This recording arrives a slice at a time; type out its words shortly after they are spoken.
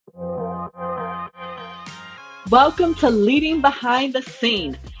Welcome to Leading Behind the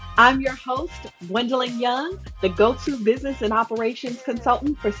Scene. I'm your host, Gwendolyn Young, the go-to business and operations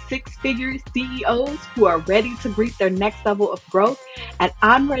consultant for six-figure CEOs who are ready to reach their next level of growth. And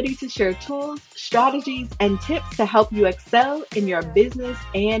I'm ready to share tools, strategies, and tips to help you excel in your business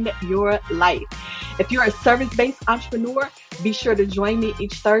and your life. If you're a service-based entrepreneur, be sure to join me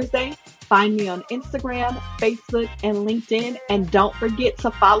each Thursday. Find me on Instagram, Facebook, and LinkedIn. And don't forget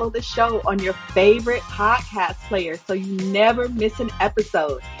to follow the show on your favorite podcast player so you never miss an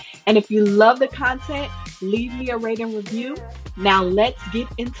episode. And if you love the content, leave me a rating review. Now let's get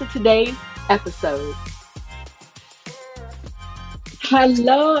into today's episode.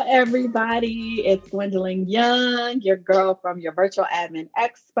 Hello, everybody. It's Gwendolyn Young, your girl from your virtual admin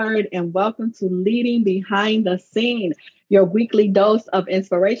expert, and welcome to Leading Behind the Scene, your weekly dose of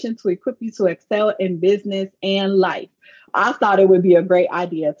inspiration to equip you to excel in business and life. I thought it would be a great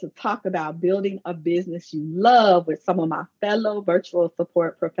idea to talk about building a business you love with some of my fellow virtual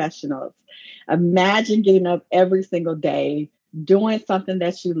support professionals. Imagine getting up every single day, doing something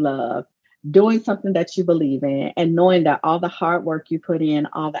that you love, doing something that you believe in, and knowing that all the hard work you put in,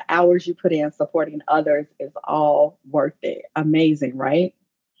 all the hours you put in supporting others is all worth it. Amazing, right?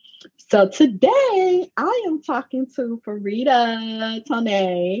 So today I am talking to Farida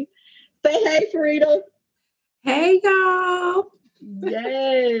Toney. Say hey, Farida. Hey, y'all.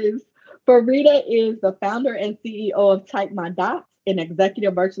 Yes. Farida is the founder and CEO of Type My Dots, an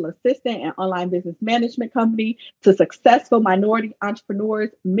executive virtual assistant and online business management company to successful minority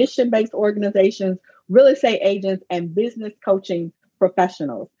entrepreneurs, mission-based organizations, real estate agents, and business coaching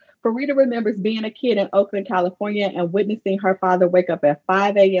professionals. Farida remembers being a kid in Oakland, California, and witnessing her father wake up at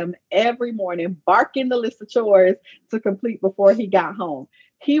 5 a.m. every morning, barking the list of chores to complete before he got home.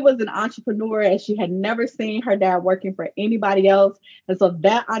 He was an entrepreneur, and she had never seen her dad working for anybody else. And so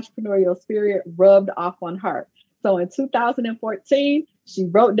that entrepreneurial spirit rubbed off on her. So in 2014, she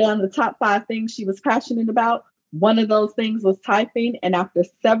wrote down the top 5 things she was passionate about. One of those things was typing. And after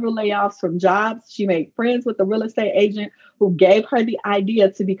several layoffs from jobs, she made friends with a real estate agent who gave her the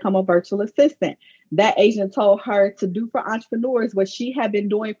idea to become a virtual assistant. That agent told her to do for entrepreneurs what she had been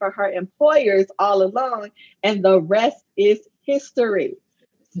doing for her employers all along. And the rest is history.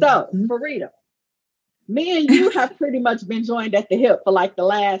 So, Farida, me and you have pretty much been joined at the hip for like the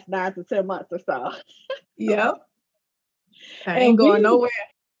last 9 to 10 months or so. Yep. I ain't going nowhere.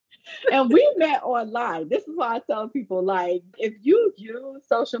 And we met online. This is why I tell people, like, if you use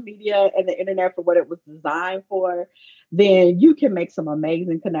social media and the internet for what it was designed for, then you can make some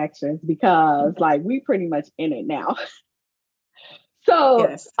amazing connections because, like, we pretty much in it now. So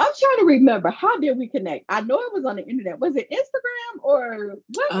yes. I'm trying to remember, how did we connect? I know it was on the internet. Was it Instagram or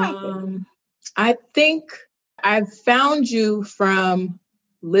what happened? I think I found you from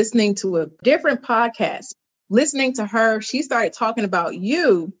listening to a different podcast. Listening to her, she started talking about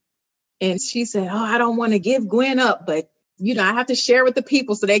you. And she said, oh, I don't want to give Gwen up, but, you know, I have to share with the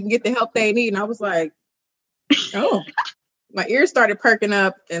people so they can get the help they need. And I was like, oh, my ears started perking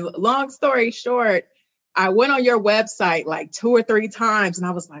up. And long story short, I went on your website like 2 or 3 times. And I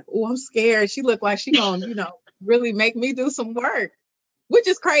was like, oh, I'm scared. She looked like she gonna, you know, really make me do some work, which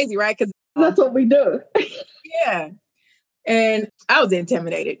is crazy, right? Because that's what we do. Yeah. And I was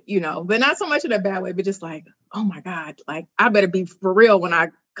intimidated, you know, but not so much in a bad way, but just like, oh my God, like I better be for real when I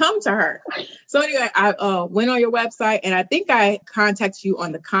come to her. So anyway, I went on your website and I think I contacted you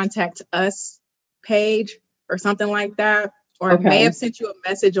on the Contact Us page or something like that. Or okay. I may have sent you a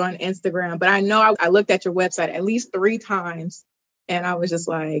message on Instagram, but I know I looked at your website at least 3 times and I was just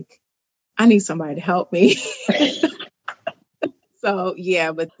like, I need somebody to help me. So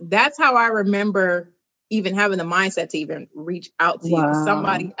yeah, but that's how I remember even having the mindset to even reach out to you. Wow.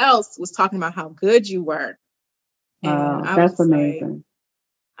 Somebody else was talking about how good you were. Wow, that's amazing.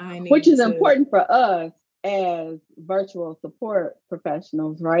 Which is important for us as virtual support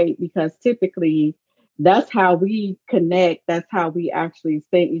professionals, right? Because typically that's how we connect. That's how we actually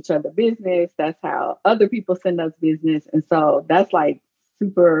send each other business. That's how other people send us business. And so that's like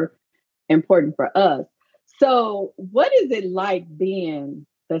super important for us. So what is it like being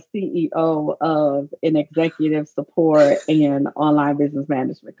the CEO of an executive support and online business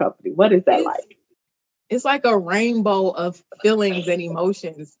management company? What is that like? It's like a rainbow of feelings and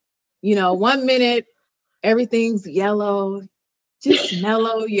emotions. You know, 1 minute, everything's yellow, just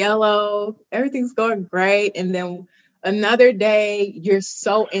mellow yellow. Everything's going great. And then another day, you're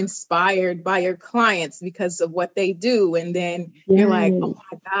so inspired by your clients because of what they do. And then you're like, oh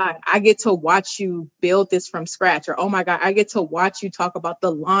my God, I get to watch you build this from scratch. Or, oh my God, I get to watch you talk about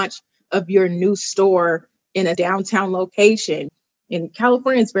the launch of your new store in a downtown location. And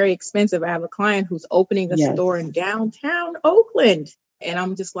California is very expensive. I have a client who's opening a store in downtown Oakland. And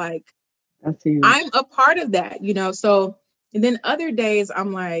I'm just like, I'm a part of that, you know? So, and then other days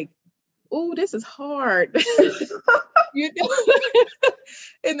I'm like, oh, this is hard. You know?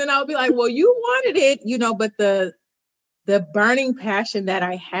 And then I'll be like, well, you wanted it, you know, but the burning passion that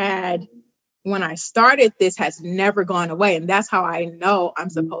I had when I started this has never gone away. And that's how I know I'm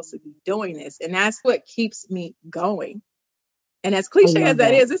supposed to be doing this. And that's what keeps me going. And as cliche as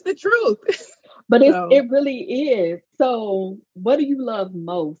that is, it's the truth. But it really is. So what do you love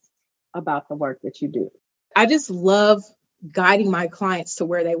most about the work that you do? I just love guiding my clients to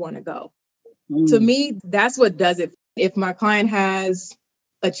where they want to go. To me, that's what does it. If my client has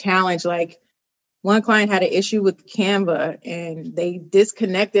a challenge, like one client had an issue with Canva and they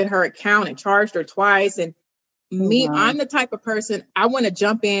disconnected her account and charged her twice. And I'm the type of person, I want to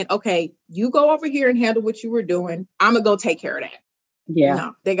jump in. Okay, you go over here and handle what you were doing. I'm going to go take care of that. Yeah.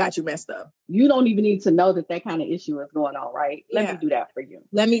 No, they got you messed up. You don't even need to know that kind of issue is going on, right? Let me do that for you.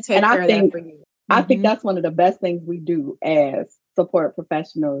 Let me take care of that for you. I think that's one of the best things we do as support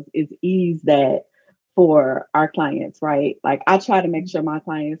professionals is ease that for our clients, right? Like I try to make sure my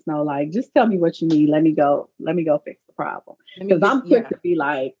clients know, like, just tell me what you need. Let me go fix the problem. Because I'm quick to be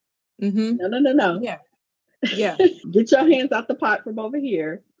like, no. Yeah. Get your hands out the pot from over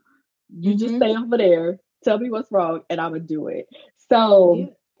here. You just stay over there. Tell me what's wrong and I would do it.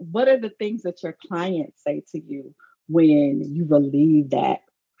 So what are the things that your clients say to you when you relieve that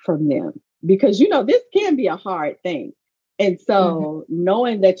from them? Because, you know, this can be a hard thing. And so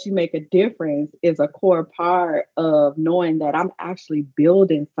knowing that you make a difference is a core part of knowing that I'm actually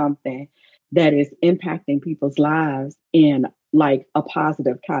building something that is impacting people's lives in like a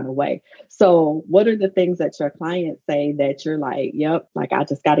positive kind of way. So what are the things that your clients say that you're like, yep, like I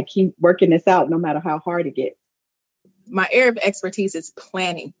just got to keep working this out no matter how hard it gets? My area of expertise is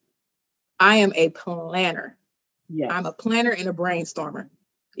planning. I am a planner. Yes. I'm a planner and a brainstormer.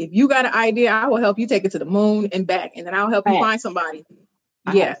 If you got an idea, I will help you take it to the moon and back, and then I'll help you find somebody.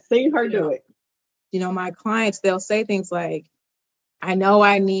 I've seen her do it. You know, my clients, they'll say things like, I know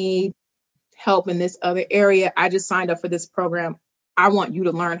I need help in this other area. I just signed up for this program. I want you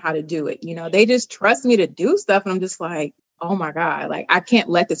to learn how to do it. You know, they just trust me to do stuff. And I'm just like, oh my God, like I can't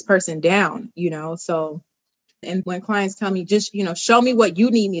let this person down, you know? So, and when clients tell me, just, you know, show me what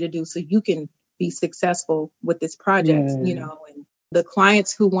you need me to do so you can be successful with this project, you know, and the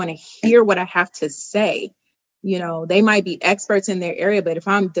clients who want to hear what I have to say, you know, they might be experts in their area, but if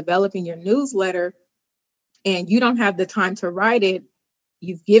I'm developing your newsletter and you don't have the time to write it,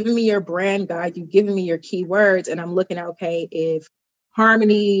 you've given me your brand guide, you've given me your keywords, and I'm looking at, okay, if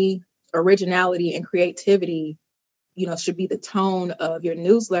harmony, originality, and creativity, you know, should be the tone of your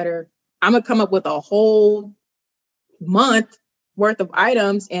newsletter, I'm going to come up with a whole month worth of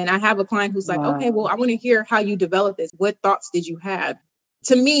items. And I have a client who's like, okay, well, I want to hear how you develop this. What thoughts did you have?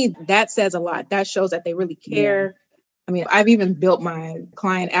 To me, that says a lot. That shows that they really care. Yeah. I mean, I've even built my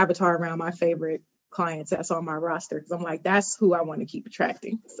client avatar around my favorite clients that's on my roster. Because I'm like, that's who I want to keep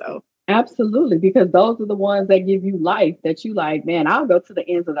attracting. So absolutely, because those are the ones that give you life that you like, man, I'll go to the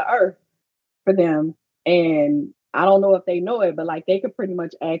ends of the earth for them. And I don't know if they know it, but like they could pretty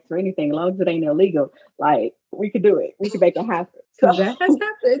much ask for anything as long as it ain't illegal. Like we could do it. We could make it happen. So that has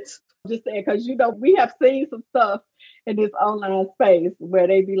happened. Just saying, because you know, we have seen some stuff in this online space where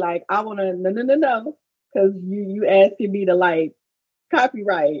they be like, I want to, no, because you asking me to like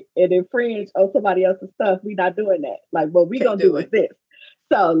copyright and infringe on somebody else's stuff. We not doing that. Like what we gonna do is this.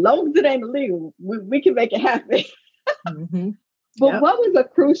 So long as it ain't illegal, we can make it happen. But what was a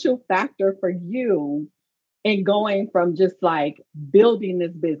crucial factor for you in going from just like building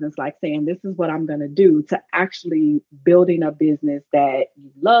this business, like saying, this is what I'm going to do, to actually building a business that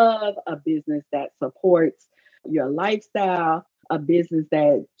you love, a business that supports your lifestyle, a business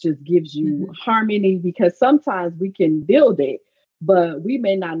that just gives you harmony? Because sometimes we can build it, but we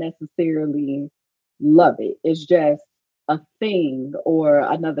may not necessarily love it. It's just a thing or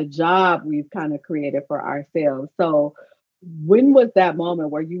another job we've kind of created for ourselves. So when was that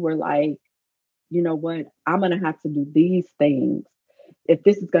moment where you were like, you know what, I'm going to have to do these things if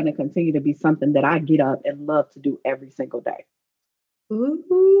this is going to continue to be something that I get up and love to do every single day?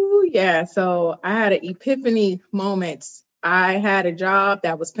 Ooh, yeah. So I had an epiphany moment. I had a job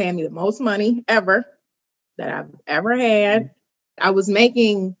that was paying me the most money ever that I've ever had. I was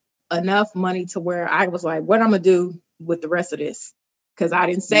making enough money to where I was like, what I'm going to do with the rest of this? Because I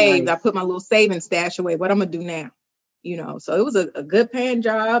didn't save. Nice. I put my little savings stash away. What I'm going to do now? You know, so it was a good paying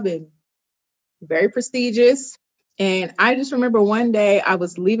job and very prestigious. And I just remember one day I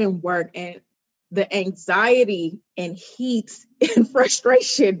was leaving work and the anxiety and heat and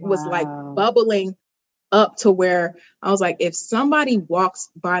frustration was like bubbling up to where I was like, if somebody walks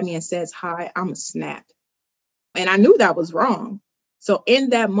by me and says hi, I'm a snap. And I knew that was wrong. So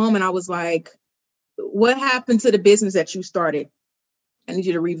in that moment, I was like, what happened to the business that you started? I need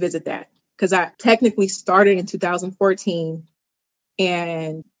you to revisit that. Because I technically started in 2014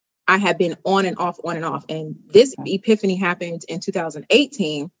 and I had been on and off. And this epiphany happened in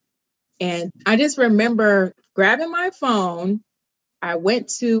 2018. And I just remember grabbing my phone. I went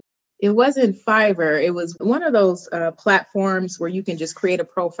to, it wasn't Fiverr. It was one of those platforms where you can just create a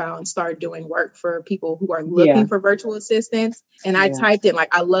profile and start doing work for people who are looking for virtual assistants. And I typed in,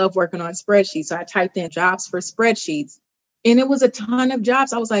 like, I love working on spreadsheets. So I typed in jobs for spreadsheets. And it was a ton of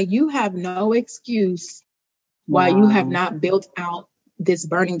jobs. I was like, you have no excuse why you have not built out this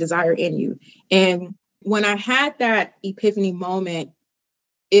burning desire in you. And when I had that epiphany moment,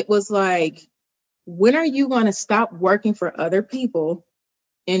 it was like, when are you going to stop working for other people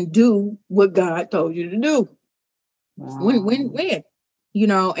and do what God told you to do? When, you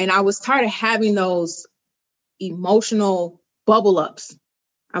know, and I was tired of having those emotional bubble ups.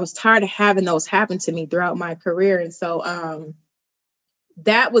 I was tired of having those happen to me throughout my career. And so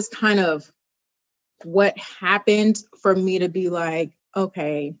that was kind of what happened for me to be like,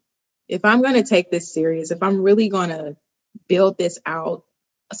 okay, if I'm going to take this serious, if I'm really going to build this out.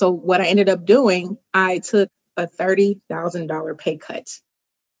 So what I ended up doing, I took a $30,000 pay cut.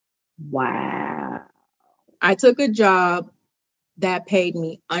 Wow. I took a job that paid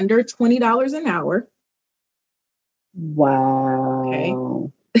me under $20 an hour. Wow.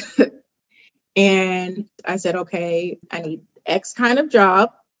 Okay. And I said, okay, I need X kind of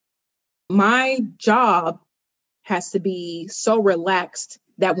job. My job has to be so relaxed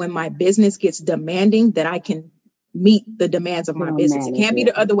that when my business gets demanding, that I can meet the demands of my business. It can't be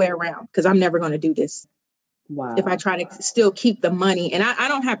the other way around, because I'm never going to do this. Wow. If I try to still keep the money, and I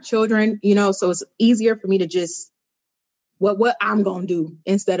don't have children, you know, so it's easier for me to just what I'm going to do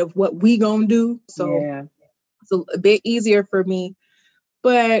instead of what we going to do. So it's a bit easier for me,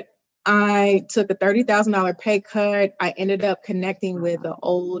 but I took a $30,000 pay cut. I ended up connecting with an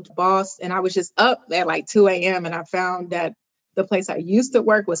old boss, and I was just up at like 2 a.m. and I found that the place I used to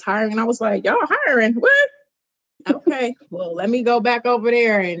work was hiring. And I was like, y'all hiring? What? Okay, well, let me go back over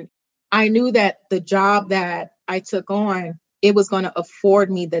there. And I knew that the job that I took on, it was going to afford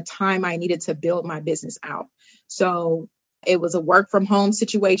me the time I needed to build my business out. So it was a work from home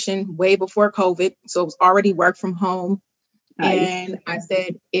situation way before COVID. So it was already work from home. Nice. And I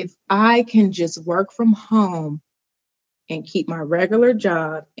said, if I can just work from home and keep my regular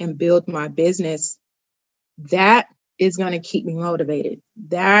job and build my business, that is going to keep me motivated.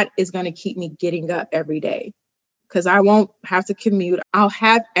 That is going to keep me getting up every day, because I won't have to commute. I'll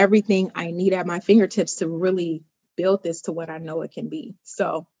have everything I need at my fingertips to really build this to what I know it can be.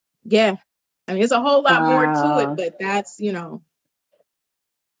 So, yeah, I mean, there's a whole lot more to it, but that's, you know.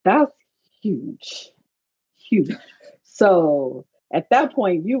 That's huge. Huge. So at that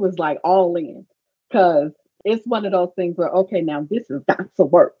point, you was like all in, because it's one of those things where, okay, now this has got to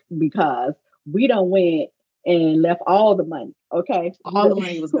work, because we done went and left all the money. Okay. All the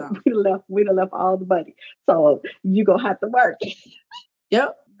money was gone. we done left all the money. So you gonna have to work.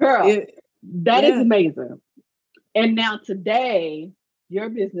 Yep. Girl, that is amazing. And now today, your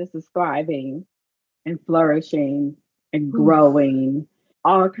business is thriving and flourishing and growing,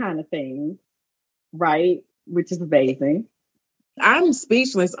 all kind of things, right? Which is amazing. I'm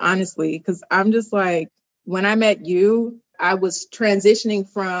speechless, honestly, because I'm just like, when I met you, I was transitioning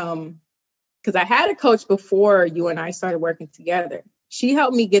from, because I had a coach before you and I started working together. She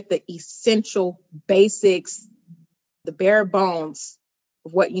helped me get the essential basics, the bare bones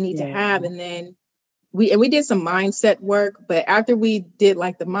of what you need to have. And then we did some mindset work. But after we did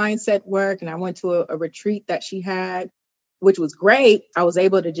like the mindset work, and I went to a retreat that she had, which was great, I was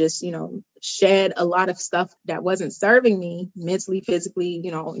able to just, you know, shed a lot of stuff that wasn't serving me mentally, physically,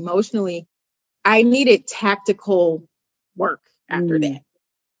 you know, emotionally. I needed tactical work after that.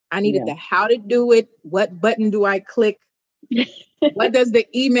 I needed the how to do it. What button do I click? What does the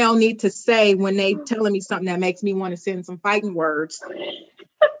email need to say when they telling me something that makes me want to send some fighting words?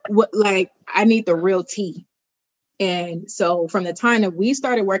 I need the real tea. And so from the time that we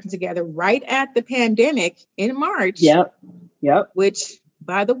started working together right at the pandemic in March, which,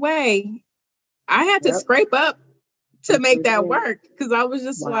 by the way, I had to scrape up to make that work, because I was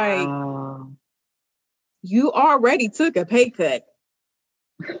just like, you already took a pay cut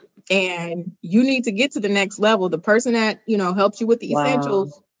and you need to get to the next level. The person that, you know, helps you with the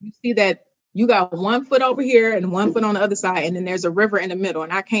essentials, you see that you got one foot over here and one foot on the other side, and then there's a river in the middle,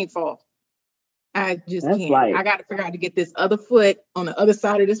 and I can't fall. I just That's can't. like, I got to figure out how to get this other foot on the other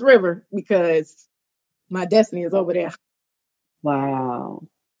side of this river because my destiny is over there. wow.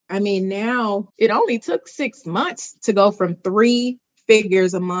 I mean, now it only took 6 months to go from 3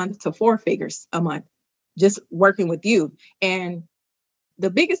 figures a month to 4 figures a month, just working with you. And the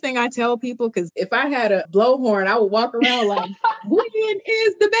biggest thing I tell people, because if I had a blowhorn, I would walk around like, Gwen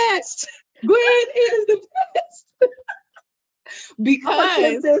is the best. Gwen is the best.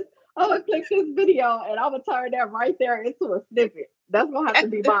 Because I'm gonna click this video and I'm gonna turn that right there into a snippet. That's gonna have to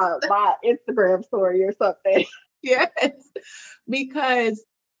be my Instagram story or something. yes, because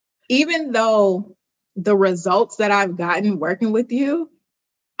even though the results that I've gotten working with you,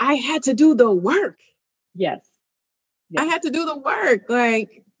 I had to do the work. Yes. I had to do the work.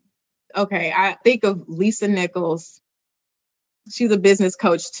 Like, okay, I think of Lisa Nichols. She's a business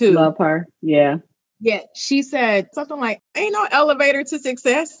coach too. Love her. Yeah. Yeah. She said something like, ain't no elevator to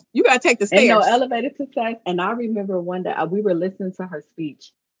success. You got to take the stairs. Ain't no elevator to success. And I remember one day we were listening to her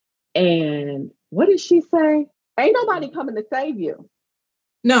speech. And what did she say? Ain't nobody coming to save you.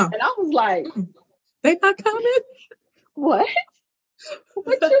 No. And I was like, they not coming? What?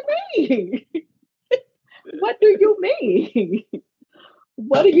 What you mean? What do you mean?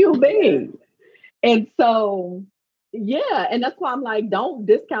 What do you mean? And so, yeah, and that's why I'm like, don't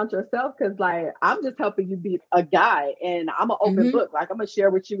discount yourself, because like I'm just helping you be a guy, and I'm an open book. Like I'm gonna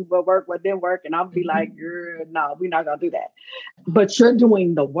share with you what worked, what didn't work, and I'll be like, no, we're not gonna do that. But you're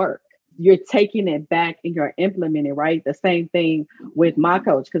doing the work. You're taking it back and you're implementing, right? The same thing with my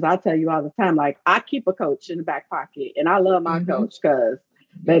coach, because I tell you all the time, like I keep a coach in the back pocket, and I love my coach because,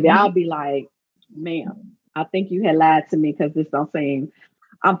 baby, I'll be like, ma'am, I think you had lied to me because this don't seem.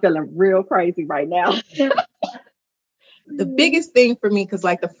 I'm feeling real crazy right now. The biggest thing for me, because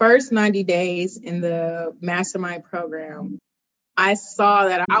like the first 90 days in the mastermind program, I saw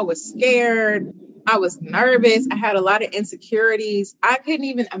that I was scared. I was nervous. I had a lot of insecurities. I couldn't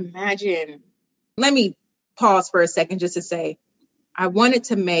even imagine. Let me pause for a second just to say, I wanted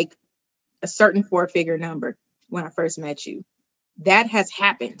to make a certain 4-figure number when I first met you. That has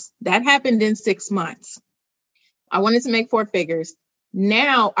happened. That happened in 6 months. I wanted to make 4 figures.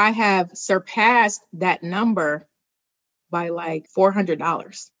 Now I have surpassed that number by like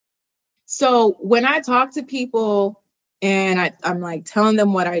 $400. So when I talk to people and I'm like telling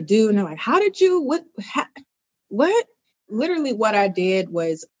them what I do, and they're like, how did you, what? Literally what I did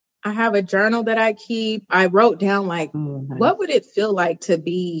was I have a journal that I keep. I wrote down like, what would it feel like to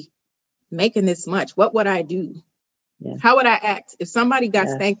be making this much? What would I do? Yeah. How would I act? If somebody got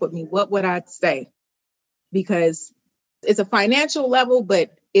stank with me, what would I say? Because it's a financial level,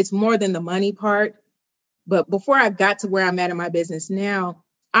 but it's more than the money part. But before I got to where I'm at in my business now,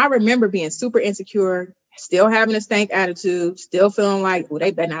 I remember being super insecure, still having a stank attitude, still feeling like, well,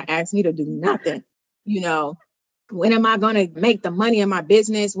 they better not ask me to do nothing. You know, when am I going to make the money in my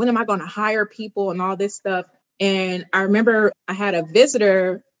business? When am I going to hire people and all this stuff? And I remember I had a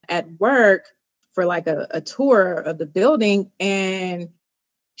visitor at work for like a tour of the building, and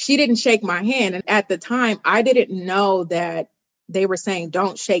she didn't shake my hand. And at the time, I didn't know that they were saying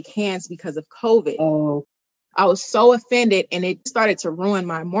don't shake hands because of COVID. Oh. I was so offended, and it started to ruin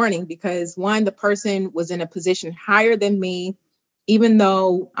my morning because one, the person was in a position higher than me, even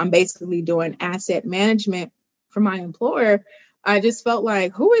though I'm basically doing asset management for my employer. I just felt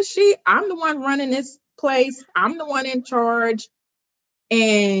like, who is she? I'm the one running this place. I'm the one in charge.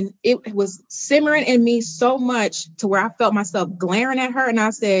 And it was simmering in me so much to where I felt myself glaring at her. And I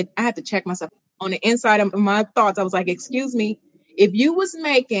said, I had to check myself on the inside of my thoughts. I was like, excuse me, if you was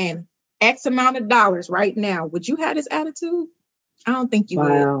making X amount of dollars right now, would you have this attitude? I don't think you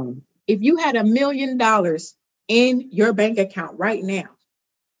would. If you had $1 million in your bank account right now,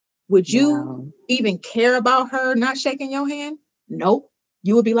 would you even care about her not shaking your hand? Nope.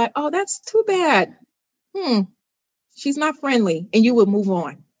 You would be like, oh, that's too bad. She's not friendly, and you would move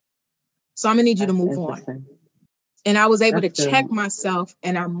on. So I'm gonna need you to move on. And I was able to check myself,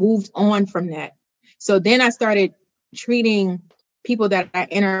 and I moved on from that. So then I started treating people that I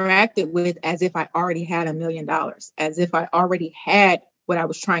interacted with as if I already had $1 million, as if I already had what I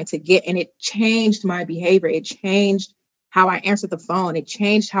was trying to get. And it changed my behavior. It changed how I answered the phone. It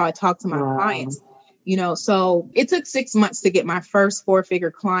changed how I talked to my clients. You know, so it took 6 months to get my first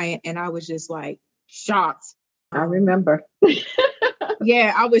 4-figure client. And I was just like shocked. I remember.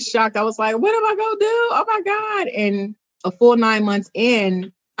 Yeah, I was shocked. I was like, what am I going to do? Oh my God. And a full 9 months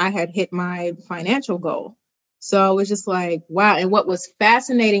in, I had hit my financial goal. So I was just like, wow. And what was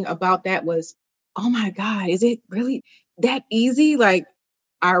fascinating about that was, oh my God, is it really that easy? Like,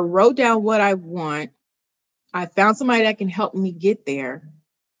 I wrote down what I want. I found somebody that can help me get there.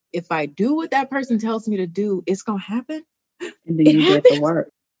 if I do what that person tells me to do, it's going to happen. And then you did the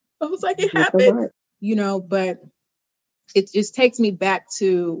work. I was like, it happened, but it just takes me back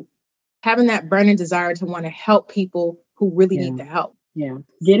to having that burning desire to want to help people who really need the help. Yeah.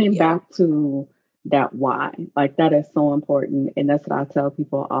 Getting back to that why, like that is so important. And that's what I tell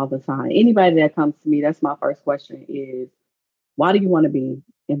people all the time. Anybody that comes to me, that's my first question is, why do you want to be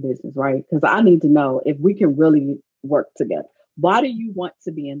in business, right? Because I need to know if we can really work together. Why do you want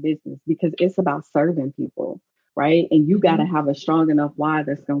to be in business? Because it's about serving people, right? And you got to have a strong enough why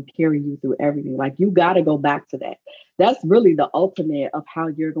that's going to carry you through everything. Like you got to go back to that. That's really the ultimate of how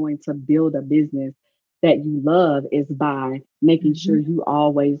you're going to build a business that you love, is by making sure you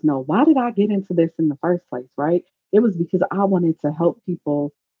always know, why did I get into this in the first place, right? It was because I wanted to help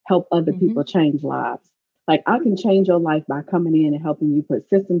people, help other people change lives. Like I can change your life by coming in and helping you put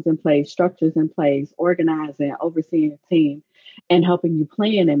systems in place, structures in place, organizing, overseeing a team, and helping you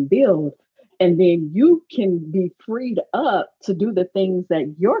plan and build. And then you can be freed up to do the things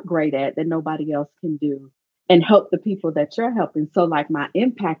that you're great at that nobody else can do, and help the people that you're helping. So like my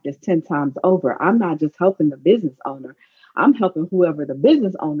impact is 10 times over. I'm not just helping the business owner. I'm helping whoever the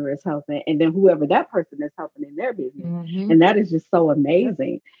business owner is helping, and then whoever that person is helping in their business. And that is just so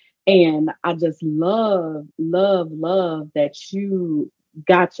amazing. And I just love that you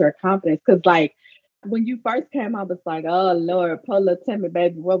got your confidence. Because like when you first came, I was like, oh Lord, pull up, tell me,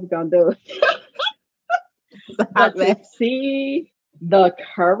 baby, what we gonna do? But to see the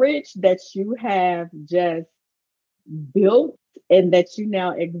courage that you have just built and that you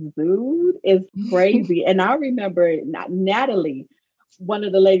now exude is crazy. And I remember Natalie, one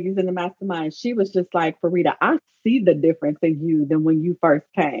of the ladies in the mastermind, she was just like, Farida, I see the difference in you than when you first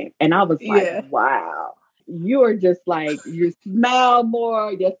came. And I was like, wow, you are just like, you smile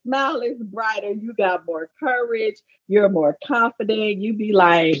more, your smile is brighter, you got more courage, you're more confident. You be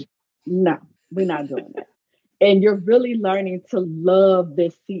like, no, we're not doing that. And you're really learning to love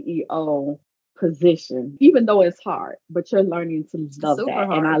this CEO position, even though it's hard, but you're learning to love that.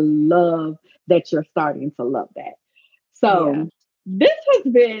 Hard. And I love that you're starting to love that. So this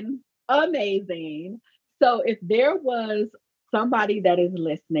has been amazing. So if there was somebody that is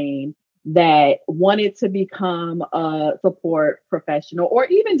listening that wanted to become a support professional, or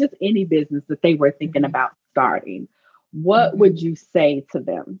even just any business that they were thinking about starting, what would you say to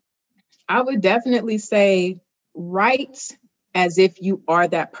them? I would definitely say, write as if you are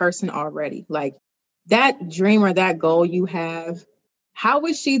that person already. Like that dream or that goal you have, how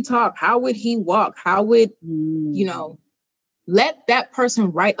would she talk? How would he walk? How would, let that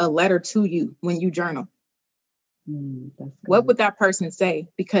person write a letter to you when you journal. What would that person say?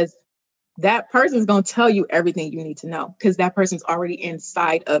 Because that person is going to tell you everything you need to know, because that person's already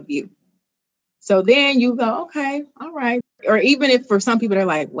inside of you. So then you go, okay, all right. Or even if for some people they're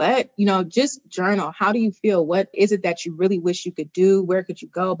like, what? Just journal. How do you feel? What is it that you really wish you could do? Where could you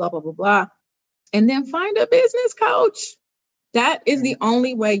go? Blah, blah, blah, blah. And then find a business coach. That is the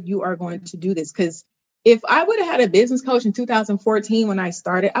only way you are going to do this. Because if I would have had a business coach in 2014 when I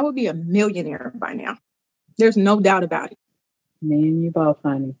started, I would be a millionaire by now. There's no doubt about it. Me and you both,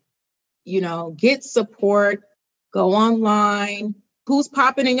 honey. Get support, go online. Who's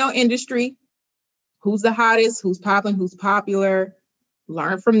popping in your industry? Who's the hottest? Who's popping? Who's popular?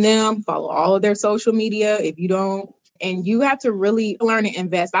 Learn from them. Follow all of their social media if you don't. And you have to really learn to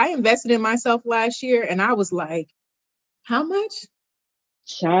invest. I invested in myself last year and I was like, how much?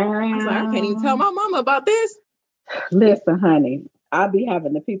 Child. I was like, I can't even tell my mama about this. Listen, honey, I be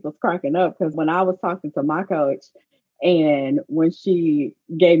having the people cracking up because when I was talking to my coach and when she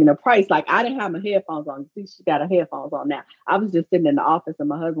gave me the price, like I didn't have my headphones on. See, she got her headphones on now. I was just sitting in the office and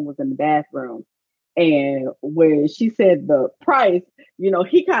my husband was in the bathroom. And when she said the price,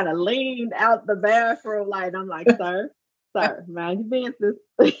 he kind of leaned out the bathroom light. I'm like, sir, mind your business.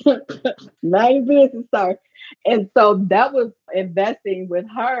 Mind your business, sir. And so that was investing with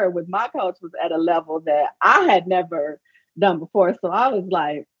her, with my coach, was at a level that I had never done before. So I was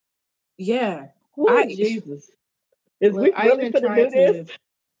like, yeah. Jesus. Is we really going to do this?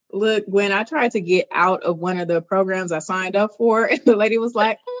 Look, when I tried to get out of one of the programs I signed up for, the lady was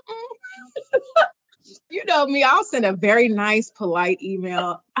like, you know me, I'll send a very nice, polite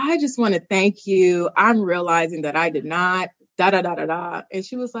email. I just want to thank you. I'm realizing that I did not, da-da-da-da-da. And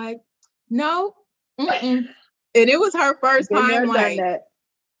she was like, no. And it was her first time, like,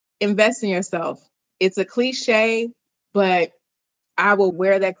 invest in yourself. It's a cliche, but I will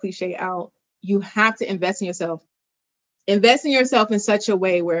wear that cliche out. You have to invest in yourself. Invest in yourself in such a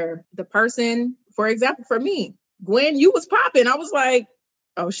way where the person, for example, for me, Gwen, you was popping. I was like,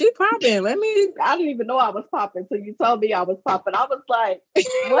 Oh, she popping. I didn't even know I was popping until you told me I was popping. I was like,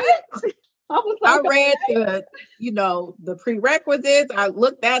 what? I was like, I read the prerequisites. I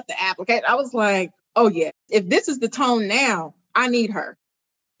looked at the application. I was like, oh yeah, if this is the tone now, I need her.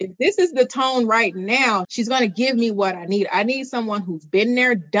 If this is the tone right now, she's going to give me what I need. I need someone who's been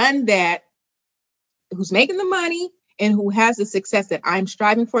there, done that, who's making the money, and who has the success that I'm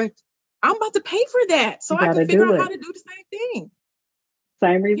striving for. I'm about to pay for that so I can figure out how to do the same thing.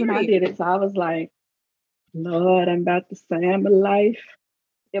 Same reason I did it. So I was like, Lord, I'm about to save my life.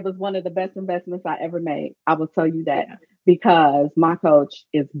 It was one of the best investments I ever made. I will tell you that because my coach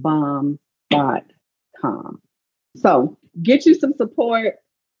is bomb.com. So get you some support.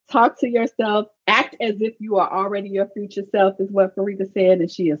 Talk to yourself. Act as if you are already your future self is what Farida said. And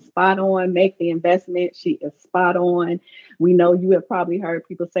she is spot on. Make the investment. She is spot on. We know you have probably heard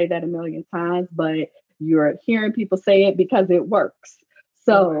people say that a million times, but you're hearing people say it because it works.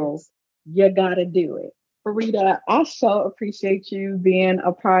 So you got to do it. Farida, I so appreciate you being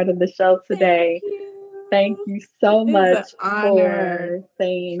a part of the show today. Thank you so much for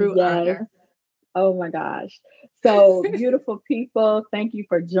saying yes. Honor. Oh my gosh. So beautiful people, thank you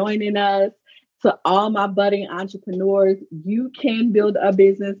for joining us. To all my budding entrepreneurs, you can build a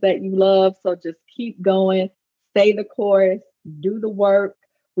business that you love. So just keep going, stay the course, do the work.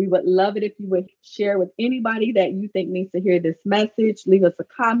 We would love it if you would share with anybody that you think needs to hear this message. Leave us a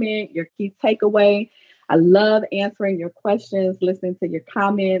comment, your key takeaway. I love answering your questions, listening to your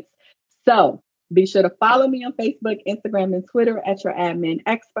comments. So be sure to follow me on Facebook, Instagram, and Twitter at Your Admin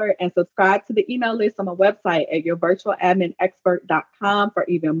Expert, and subscribe to the email list on my website at yourvirtualadminexpert.com for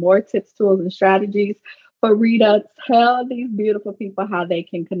even more tips, tools, and strategies. Farida, tell these beautiful people how they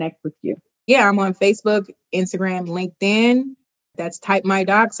can connect with you. Yeah, I'm on Facebook, Instagram, LinkedIn. That's Type My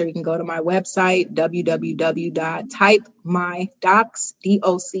Docs, or you can go to my website,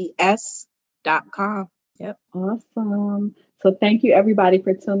 www.typemydocs.com. Yep. Awesome. So thank you everybody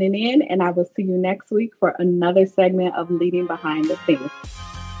for tuning in, and I will see you next week for another segment of Leading Behind the Scenes.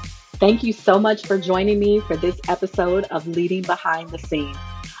 Thank you so much for joining me for this episode of Leading Behind the Scenes.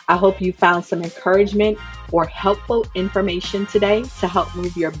 I hope you found some encouragement or helpful information today to help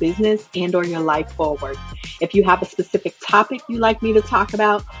move your business and or your life forward. If you have a specific topic you'd like me to talk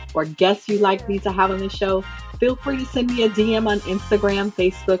about or guests you'd like me to have on the show, feel free to send me a DM on Instagram,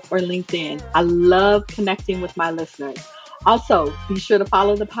 Facebook, or LinkedIn. I love connecting with my listeners. Also, be sure to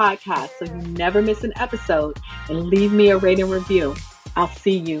follow the podcast so you never miss an episode and leave me a rating review. I'll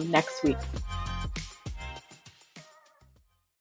see you next week.